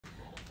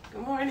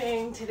Good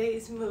morning.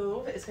 Today's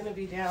move is going to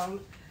be down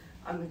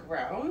on the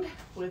ground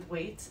with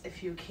weights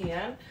if you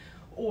can,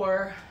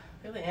 or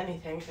really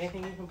anything you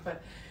can put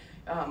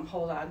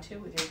hold on to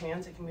with your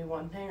hands. It can be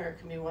one thing or it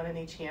can be one in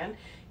each hand.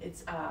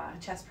 It's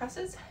chest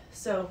presses.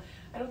 So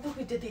I don't think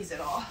we did these at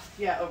all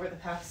yet over the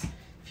past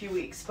few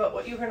weeks, but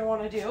what you're going to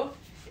want to do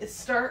is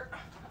start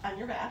on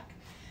your back.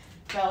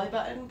 Belly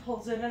button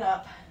pulls in and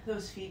up.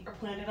 Those feet are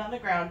planted on the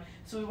ground.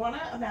 So we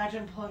want to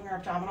imagine pulling our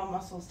abdominal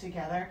muscles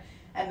together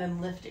and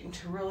then lifting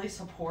to really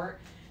support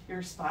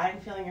your spine,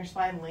 feeling your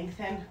spine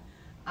lengthen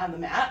on the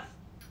mat.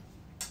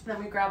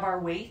 Then we grab our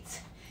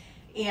weights,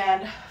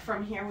 and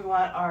from here we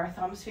want our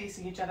thumbs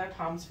facing each other,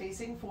 palms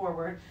facing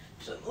forward,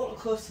 just a little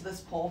close to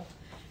this pole.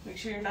 Make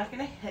sure you're not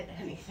going to hit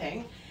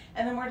anything.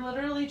 And then we're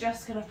literally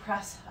just going to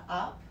press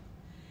up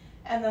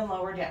and then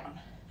lower down.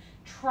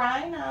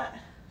 Try not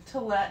to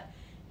let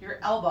your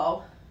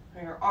elbow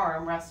or your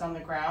arm rest on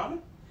the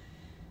ground.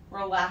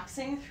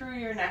 Relaxing through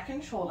your neck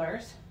and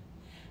shoulders.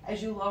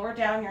 As you lower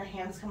down, your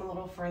hands come a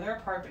little further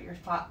apart, but your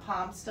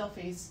palms still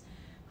face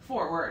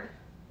forward.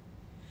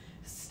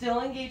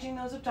 Still engaging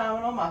those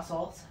abdominal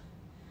muscles.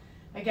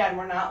 Again,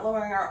 we're not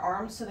lowering our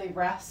arms so they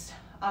rest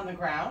on the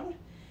ground.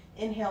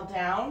 Inhale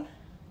down,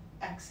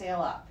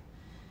 exhale up.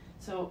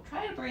 So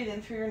try to breathe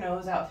in through your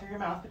nose, out through your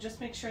mouth, but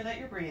just make sure that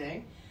you're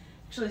breathing.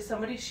 Actually,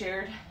 somebody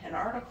shared an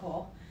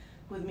article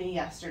with me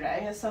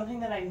yesterday. It's something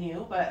that I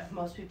knew, but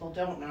most people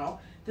don't know.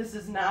 This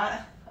is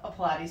not a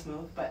Pilates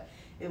move, but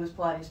it was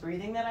Pilates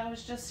breathing that I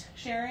was just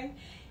sharing.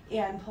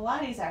 And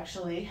Pilates,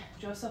 actually,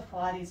 Joseph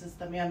Pilates is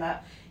the man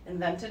that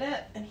invented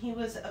it, and he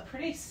was a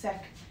pretty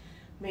sick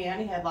man.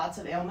 He had lots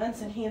of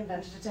ailments, and he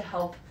invented it to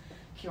help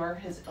cure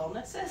his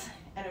illnesses,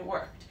 and it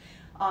worked.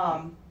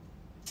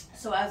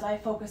 So as I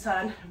focus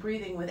on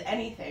breathing with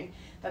anything,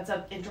 that's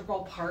an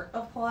integral part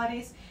of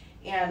Pilates,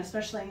 and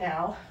especially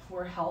now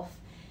where health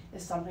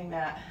is something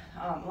that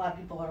a lot of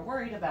people are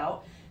worried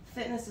about.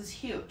 Fitness is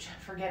huge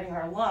for getting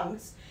our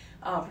lungs,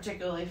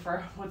 particularly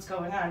for what's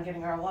going on,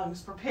 getting our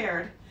lungs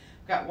prepared.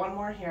 We've got one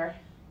more here,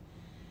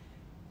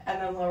 and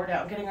then lower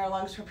down, getting our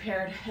lungs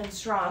prepared and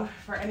strong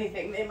for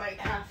anything they might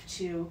have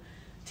to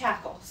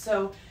tackle.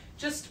 So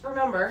just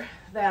remember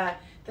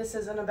that this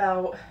isn't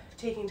about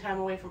taking time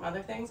away from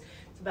other things.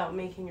 It's about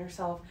making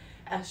yourself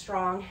as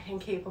strong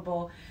and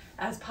capable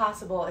as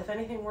possible. If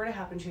anything were to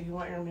happen to you, you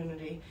want your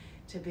immunity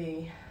to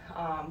be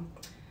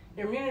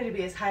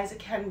as high as it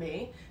can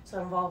be. So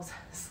it involves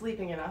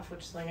sleeping enough,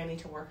 which is something I need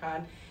to work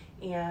on.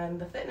 And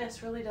the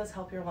fitness really does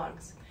help your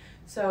lungs.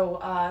 So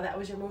that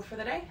was your move for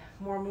the day.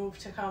 More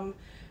moves to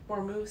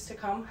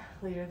come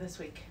later this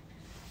week.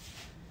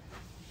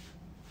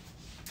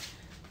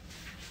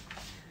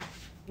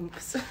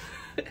 Oops.